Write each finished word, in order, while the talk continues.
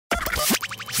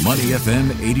Money FM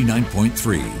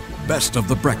 89.3, best of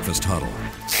the breakfast huddle.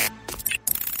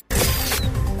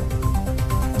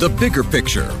 The Bigger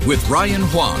Picture with Ryan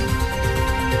Huang.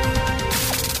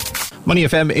 Money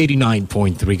FM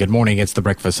 89.3. Good morning. It's the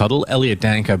Breakfast Huddle. Elliot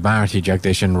Danker, Bharati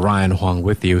Jagdish and Ryan Huang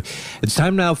with you. It's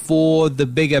time now for the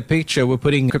bigger picture. We're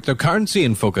putting cryptocurrency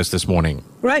in focus this morning.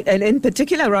 Right. And in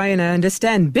particular, Ryan, I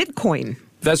understand Bitcoin.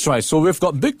 That's right. So we've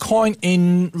got Bitcoin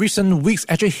in recent weeks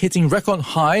actually hitting record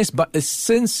highs, but it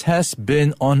since has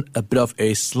been on a bit of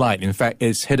a slide. In fact,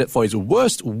 it's headed for its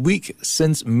worst week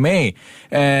since May.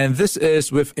 And this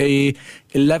is with a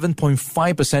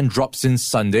 11.5% drop since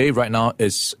Sunday. Right now,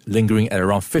 it's lingering at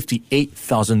around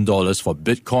 $58,000 for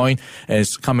Bitcoin. And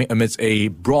it's coming amidst a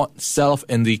broad sell-off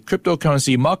in the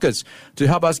cryptocurrency markets. To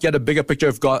help us get a bigger picture,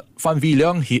 we've got Fan V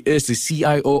Leong. He is the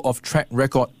CIO of Track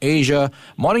Record Asia.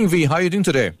 Morning, V. How are you doing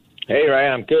today? Hey,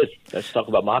 Ryan, I'm good. Let's talk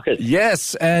about markets.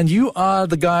 Yes, and you are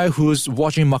the guy who's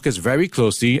watching markets very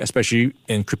closely, especially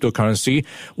in cryptocurrency.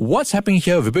 What's happening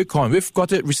here with Bitcoin? We've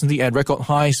got it recently at record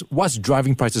highs. What's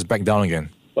driving prices back down again?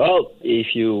 Well,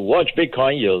 if you watch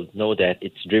Bitcoin, you'll know that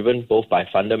it's driven both by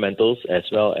fundamentals as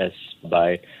well as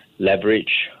by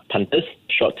leverage punters,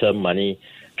 short-term money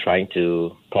trying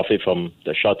to profit from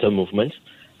the short-term movements.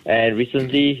 And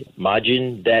recently,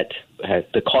 margin debt,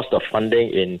 the cost of funding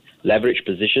in leverage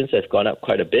positions have gone up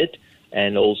quite a bit,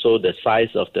 and also the size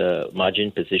of the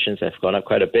margin positions have gone up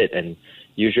quite a bit. And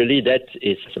usually that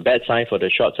is a bad sign for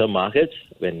the short-term markets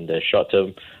when the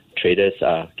short-term traders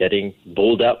are getting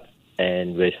bulled up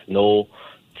and with no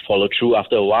follow-through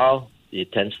after a while.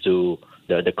 It tends to,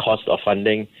 the cost of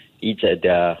funding eats at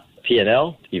their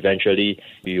P&L. Eventually,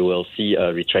 you will see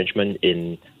a retrenchment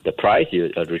in the price,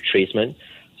 a retracement.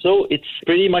 So it's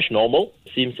pretty much normal.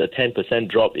 Seems a 10%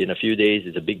 drop in a few days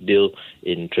is a big deal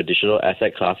in traditional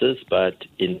asset classes, but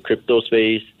in crypto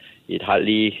space, it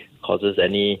hardly causes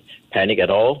any panic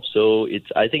at all. So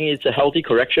I think it's a healthy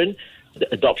correction.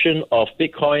 The adoption of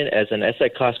Bitcoin as an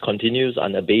asset class continues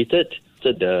unabated.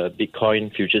 So the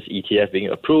Bitcoin futures ETF being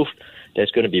approved,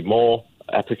 there's going to be more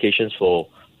applications for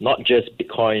not just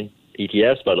Bitcoin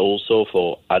ETFs, but also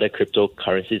for other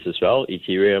cryptocurrencies as well,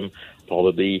 Ethereum,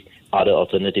 probably other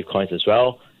alternative coins as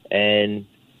well. And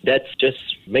that just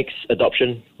makes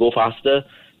adoption go faster.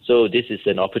 So this is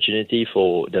an opportunity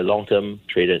for the long-term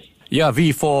traders. Yeah,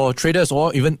 V, for traders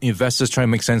or even investors trying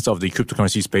to make sense of the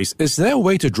cryptocurrency space, is there a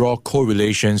way to draw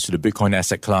correlations to the Bitcoin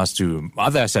asset class to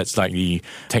other assets like the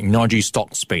technology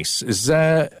stock space? Is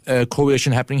there a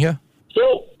correlation happening here?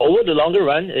 So over the longer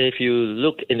run, if you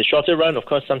look in the shorter run, of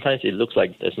course, sometimes it looks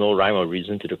like there's no rhyme or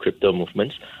reason to the crypto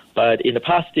movements. But in the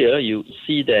past year, you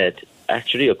see that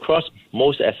actually across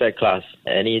most asset class,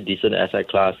 any decent asset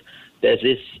class, there's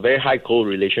this very high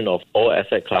correlation of all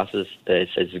asset classes that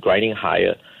is grinding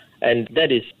higher. And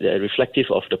that is reflective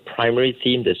of the primary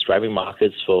theme that's driving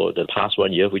markets for the past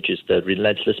 1 year, which is the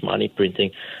relentless money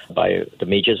printing by the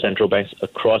major central banks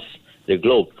across the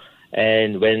globe.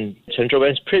 And when central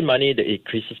banks print money, that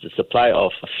increases the supply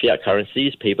of fiat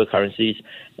currencies, paper currencies,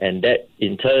 and that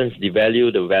in turn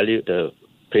devalue the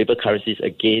paper currencies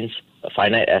against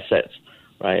finite assets,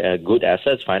 right? Good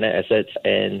assets, finite assets,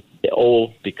 and they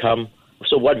all become.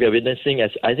 So what we are witnessing,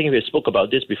 as I think we spoke about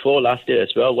this before last year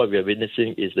as well, what we are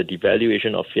witnessing is the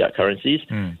devaluation of fiat currencies.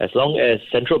 As long as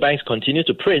central banks continue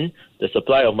to print, the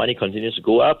supply of money continues to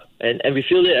go up. And we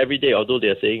feel it every day, although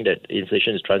they're saying that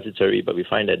inflation is transitory, but we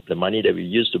find that the money that we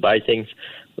used to buy things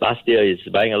last year is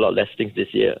buying a lot less things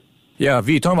this year. Yeah,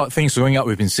 V, talking about things going up,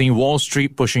 we've been seeing Wall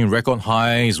Street pushing record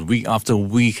highs week after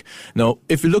week. Now,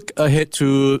 if you look ahead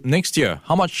to next year,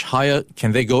 how much higher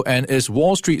can they go? And is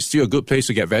Wall Street still a good place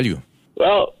to get value?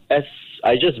 Well, as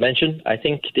I just mentioned, I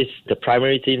think the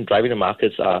primary theme driving the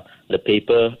markets are the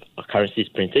paper currencies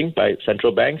printing by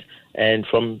central banks. And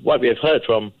from what we have heard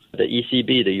from the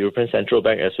ECB, the European Central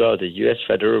Bank, as well as the U.S.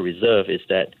 Federal Reserve, is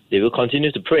that they will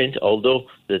continue to print, although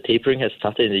the tapering has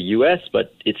started in the U.S.,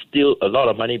 but it's still a lot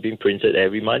of money being printed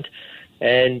every month.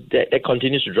 And that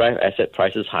continues to drive asset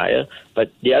prices higher.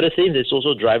 But the other thing that's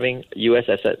also driving U.S.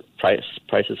 asset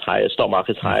prices higher, stock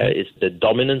markets higher, is the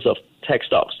dominance of tech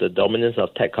stocks, the dominance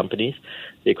of tech companies.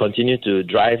 They continue to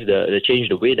drive the change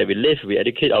the way that we live, we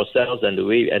educate ourselves, and the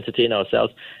way we entertain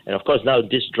ourselves. And of course, now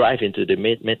this drive into the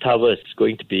metaverse is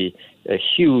going to be a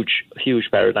huge,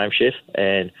 huge paradigm shift.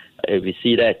 And we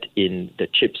see that in the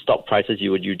chip stock prices.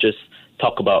 You just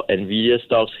talk about NVIDIA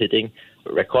stocks hitting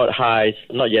record highs,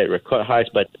 not yet record highs,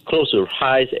 but close to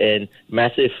highs and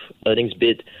massive earnings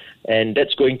bid. And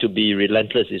that's going to be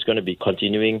relentless. It's going to be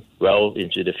continuing well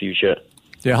into the future.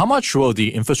 Yeah, how much will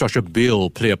the infrastructure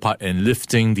bill play a part in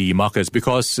lifting the markets?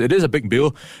 Because it is a big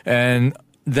bill, and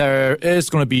there is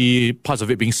going to be parts of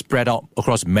it being spread out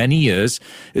across many years.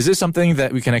 Is this something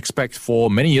that we can expect for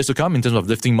many years to come in terms of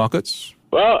lifting markets?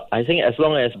 Well, I think as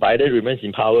long as Biden remains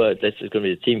in power, that's going to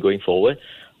be the theme going forward.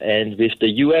 And with the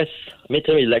U.S.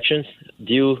 midterm elections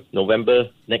due November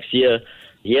next year,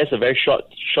 he has a very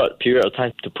short period of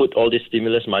time to put all this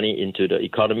stimulus money into the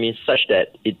economy such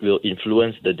that it will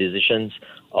influence the decisions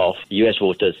of U.S.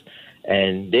 voters.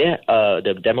 And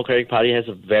the Democratic Party has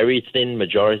a very thin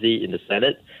majority in the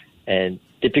Senate, and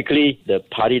typically the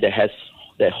party that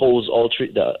holds all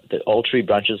three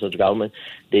branches of the government,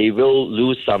 they will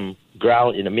lose some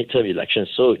ground in the midterm elections.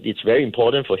 So it's very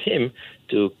important for him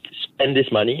to spend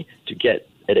this money to get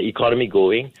the economy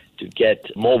going, to get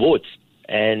more votes.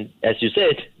 And as you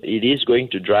said, it is going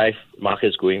to drive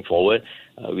markets going forward.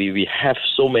 We have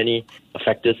so many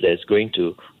factors that's going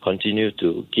to continue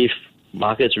to give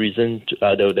markets reason,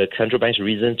 the central banks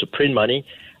reason to print money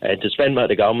and to spend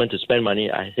the government to spend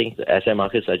money. I think the asset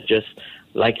markets are just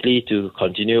likely to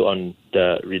continue on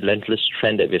the relentless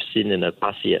trend that we've seen in the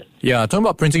past year. Yeah, talking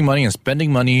about printing money and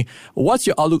spending money, what's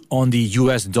your outlook on the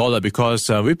US dollar? Because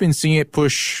we've been seeing it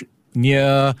push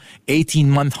near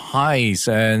 18-month highs.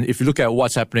 And if you look at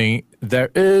what's happening,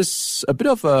 there is a bit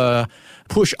of a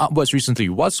push upwards recently.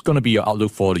 What's going to be your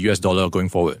outlook for the US dollar going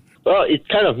forward? Well, it's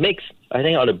kind of mixed. I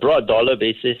think on a broad dollar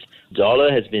basis,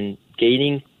 dollar has been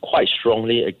gaining quite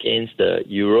strongly against the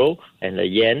euro and the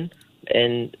yen.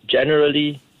 And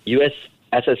generally, U.S.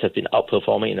 assets have been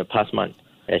outperforming in the past month.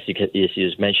 As you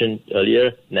mentioned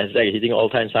earlier, Nasdaq is hitting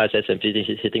all-time highs, S&P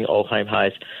is hitting all-time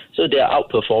highs. So they are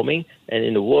outperforming. And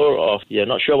in the world of you're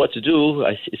not sure what to do,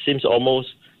 it seems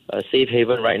almost a safe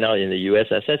haven right now in the U.S.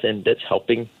 assets, and that's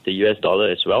helping the U.S. dollar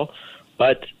as well.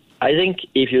 But I think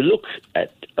if you look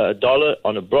at dollar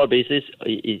on a broad basis,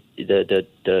 the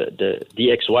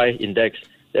DXY index,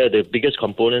 the biggest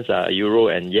components are euro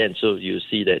and yen. So you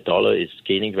see that dollar is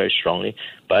gaining very strongly.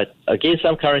 But against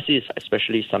some currencies,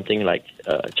 especially something like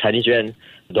Chinese yuan,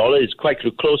 dollar is quite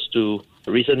close to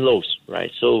recent lows,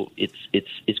 right? So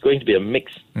it's going to be a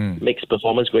mixed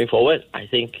performance going forward. I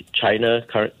think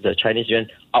the Chinese yuan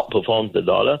outperforms the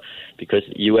dollar because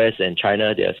US and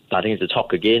China, they are starting to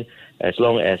talk again. As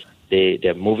long as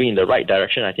they're moving in the right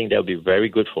direction, I think that will be very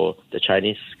good for the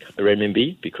Chinese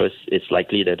renminbi because it's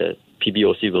likely that the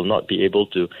PBOC will not be able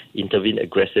to intervene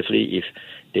aggressively if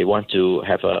they want to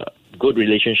have a good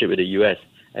relationship with the US.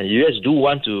 And the US do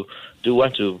want to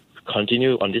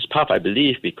continue on this path, I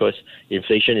believe, because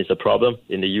inflation is a problem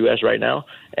in the US right now,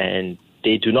 and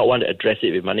they do not want to address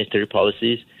it with monetary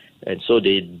policies. And so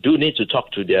they do need to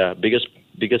talk to their biggest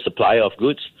supplier of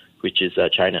goods, which is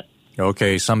China.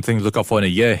 Okay, something to look out for in a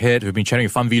year ahead. We've been chatting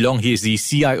with Fan Vee Leong. He is the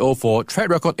CIO for Track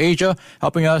Record Asia,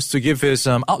 helping us to give his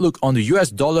outlook on the US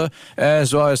dollar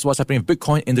as well as what's happening with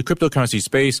Bitcoin in the cryptocurrency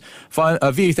space. Fan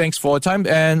Vee, thanks for your time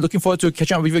and looking forward to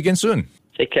catching up with you again soon.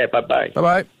 Take care. Bye-bye.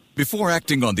 Bye-bye. Before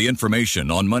acting on the information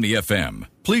on Money FM,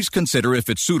 please consider if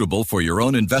it's suitable for your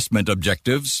own investment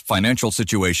objectives, financial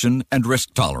situation, and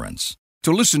risk tolerance.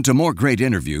 To listen to more great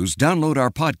interviews, download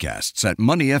our podcasts at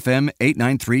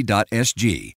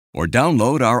moneyfm893.sg or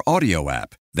download our audio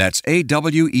app. That's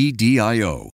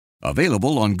AWEDIO.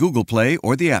 Available on Google Play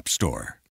or the App Store.